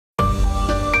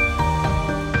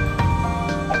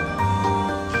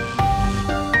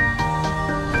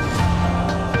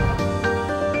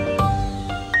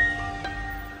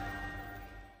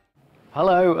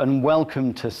and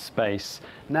welcome to space.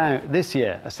 Now, this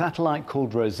year, a satellite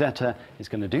called Rosetta is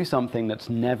going to do something that's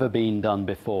never been done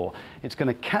before. It's going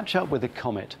to catch up with a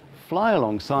comet, fly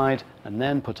alongside, and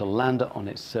then put a lander on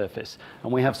its surface.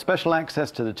 And we have special access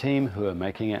to the team who are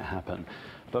making it happen.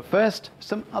 But first,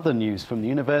 some other news from the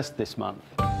universe this month.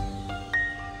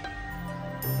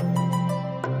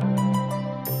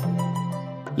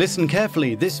 Listen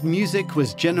carefully, this music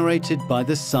was generated by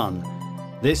the sun.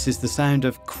 This is the sound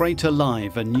of Crater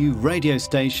Live, a new radio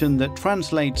station that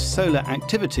translates solar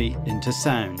activity into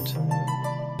sound.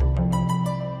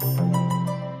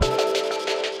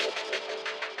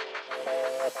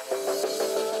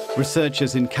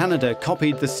 Researchers in Canada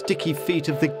copied the sticky feet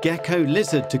of the gecko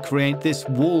lizard to create this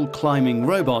wall-climbing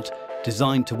robot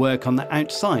designed to work on the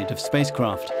outside of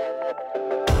spacecraft.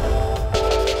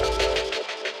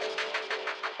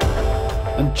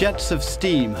 And jets of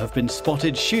steam have been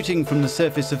spotted shooting from the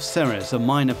surface of Ceres, a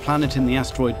minor planet in the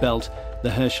asteroid belt.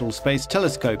 The Herschel Space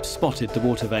Telescope spotted the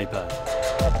water vapor.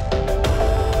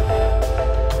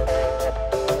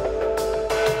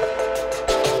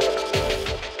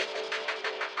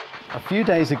 A few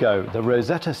days ago, the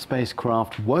Rosetta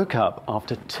spacecraft woke up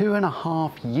after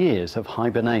 2.5 years of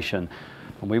hibernation,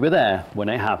 and we were there when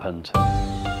it happened.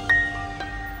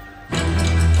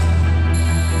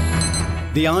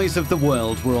 The eyes of the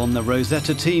world were on the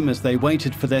Rosetta team as they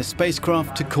waited for their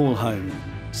spacecraft to call home.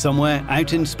 Somewhere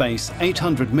out in space,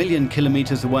 800 million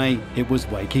kilometers away, it was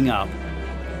waking up.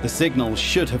 The signal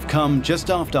should have come just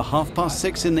after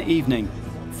 6:30 in the evening.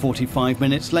 45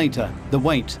 minutes later, the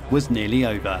wait was nearly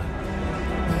over.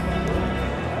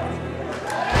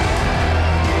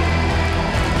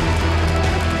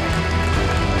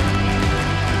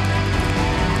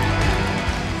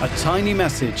 A tiny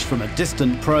message from a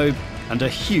distant probe and a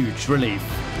huge relief.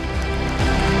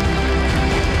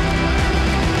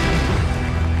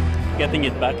 Getting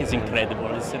it back is incredible.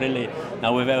 It's really,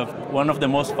 now we have one of the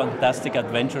most fantastic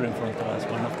adventures in front of us,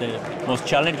 one of the most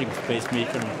challenging space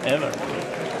missions ever.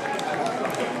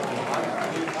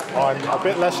 I'm a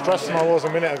bit less stressed than I was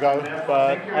a minute ago,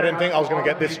 but I didn't think I was going to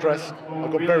get this stressed. I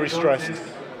got very stressed.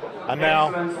 And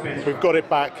now we've got it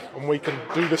back and we can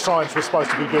do the science we're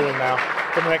supposed to be doing now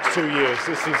for the next 2 years.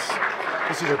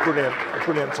 This is a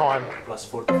brilliant time. Plus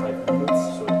 45 minutes,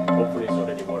 so hopefully it's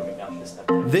already warming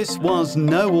up. This was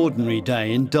no ordinary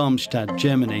day in Darmstadt,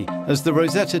 Germany, as the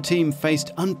Rosetta team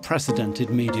faced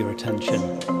unprecedented media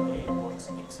attention.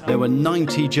 There were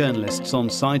 90 journalists on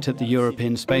site at the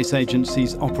European Space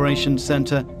Agency's Operations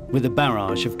Centre with a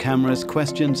barrage of cameras,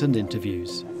 questions and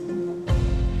interviews.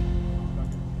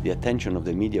 The attention of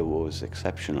the media was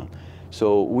exceptional.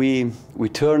 So we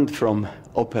turned from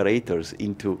operators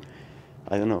into,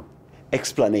 I don't know,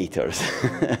 explanators.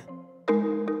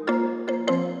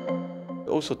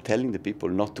 Also telling the people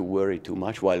not to worry too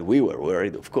much, while we were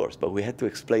worried, of course, but we had to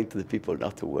explain to the people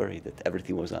not to worry, that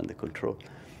everything was under control.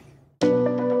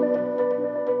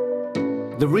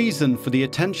 The reason for the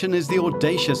attention is the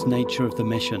audacious nature of the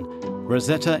mission.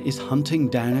 Rosetta is hunting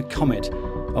down a comet,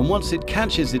 and once it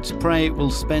catches its prey, it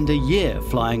will spend a year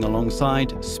flying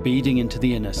alongside, speeding into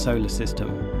the inner solar system.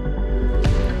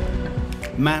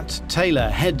 Matt Taylor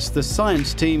heads the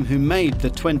science team who made the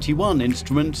 21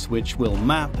 instruments which will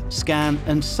map, scan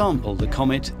and sample the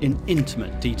comet in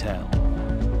intimate detail.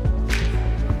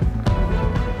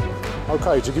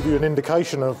 Okay, to give you an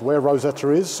indication of where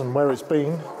Rosetta is and where it's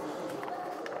been,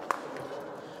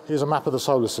 here's a map of the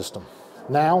solar system.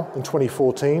 Now, in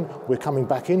 2014, we're coming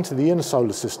back into the inner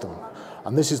solar system,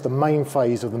 and this is the main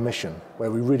phase of the mission, where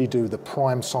we really do the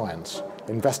prime science,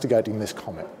 investigating this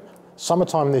comet.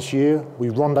 Summertime this year, we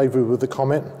rendezvous with the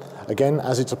comet, again,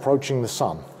 as it's approaching the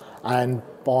sun. And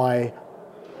by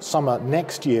summer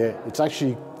next year, it's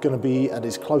actually going to be at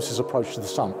its closest approach to the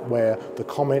sun, where the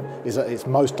comet is at its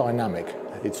most dynamic.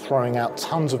 It's throwing out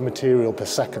tons of material per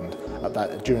second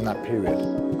during that period.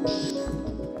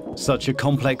 Such a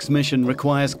complex mission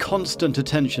requires constant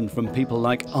attention from people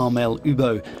like Armel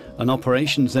Ubo, an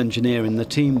operations engineer in the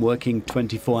team working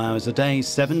 24 hours a day,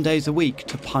 7 days a week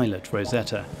to pilot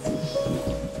Rosetta.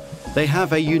 They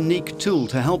have a unique tool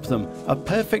to help them, a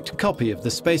perfect copy of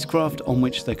the spacecraft on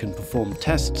which they can perform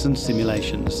tests and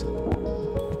simulations.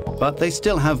 But they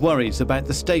still have worries about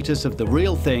the status of the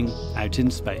real thing out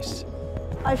in space.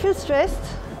 I feel stressed.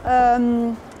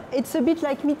 It's a bit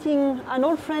like meeting an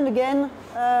old friend again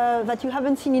that you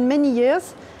haven't seen in many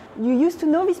years. You used to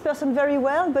know this person very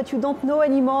well, but you don't know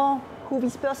anymore who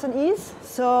this person is.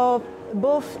 So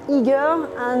both eager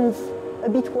and a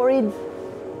bit worried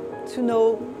to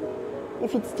know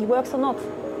if it still works or not.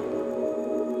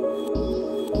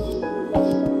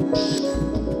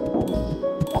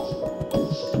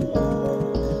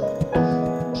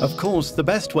 Of course, the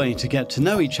best way to get to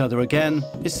know each other again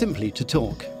is simply to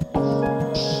talk.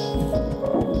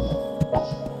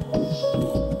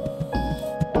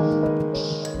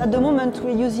 At the moment,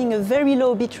 we're using a very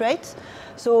low bit rate,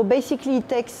 so basically it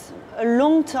takes a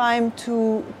long time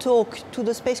to talk to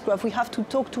the spacecraft. We have to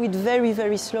talk to it very,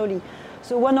 very slowly.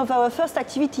 So one of our first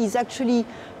activities is actually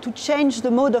to change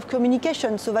the mode of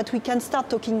communication so that we can start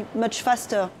talking much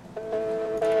faster.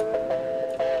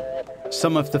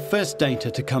 Some of the first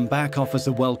data to come back offers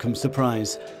a welcome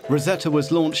surprise. Rosetta was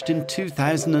launched in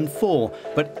 2004,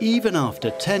 but even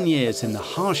after 10 years in the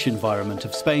harsh environment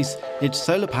of space, its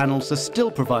solar panels are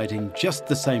still providing just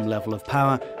the same level of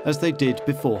power as they did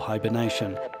before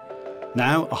hibernation.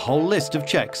 Now, a whole list of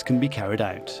checks can be carried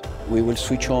out. We will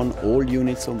switch on all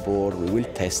units on board, we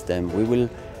will test them, we will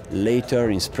later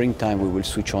in springtime we will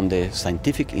switch on the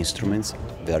scientific instruments,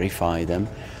 verify them.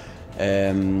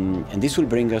 And this will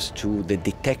bring us to the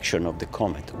detection of the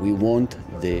comet. We want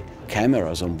the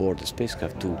cameras on board the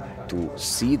spacecraft to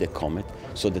see the comet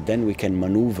so that then we can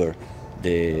maneuver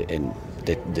the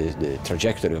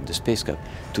trajectory of the spacecraft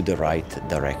to the right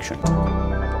direction.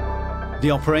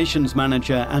 The operations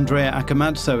manager, Andrea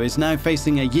Akamatso, is now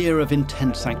facing a year of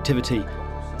intense activity.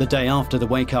 The day after the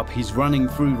wake-up, he's running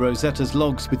through Rosetta's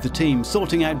logs with the team,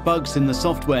 sorting out bugs in the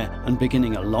software and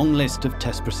beginning a long list of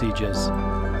test procedures.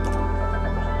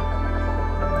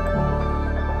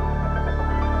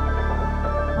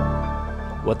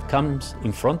 What comes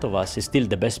in front of us is still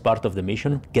the best part of the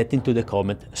mission: getting to the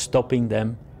comet, stopping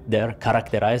them there,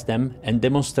 characterize them, and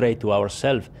demonstrate to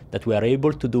ourselves that we are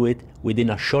able to do it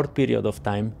within a short period of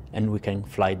time, and we can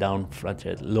fly down from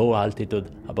a low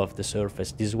altitude above the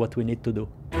surface. This is what we need to do.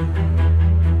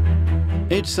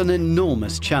 It's an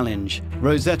enormous challenge.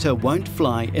 Rosetta won't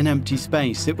fly in empty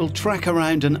space. It will track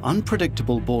around an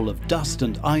unpredictable ball of dust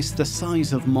and ice the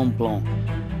size of Mont Blanc.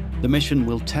 The mission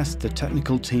will test the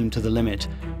technical team to the limit,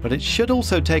 but it should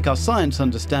also take our science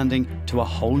understanding to a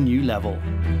whole new level.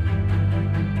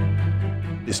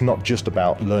 It's not just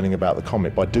about learning about the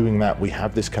comet. By doing that, we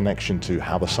have this connection to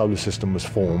how the solar system was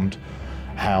formed,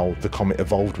 how the comet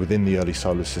evolved within the early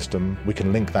solar system. We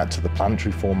can link that to the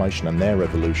planetary formation and their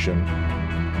evolution.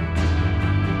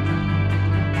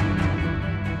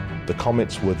 The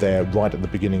comets were there right at the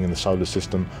beginning in the solar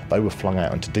system. They were flung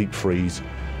out into deep freeze,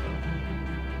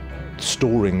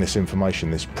 storing this information,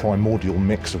 this primordial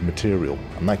mix of material.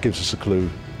 And that gives us a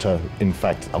clue to, in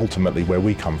fact, ultimately where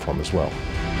we come from as well.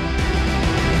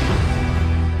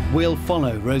 We'll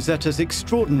follow Rosetta's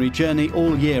extraordinary journey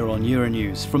all year on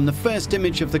Euronews, from the first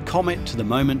image of the comet to the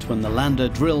moment when the lander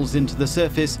drills into the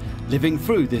surface, living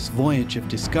through this voyage of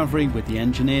discovery with the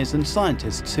engineers and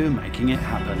scientists who are making it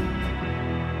happen.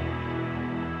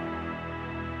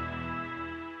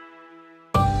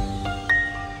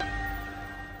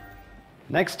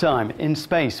 Next time in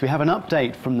space, we have an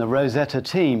update from the Rosetta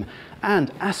team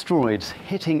and asteroids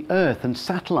hitting Earth and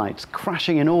satellites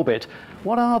crashing in orbit.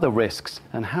 What are the risks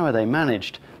and how are they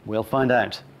managed? We'll find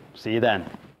out. See you then.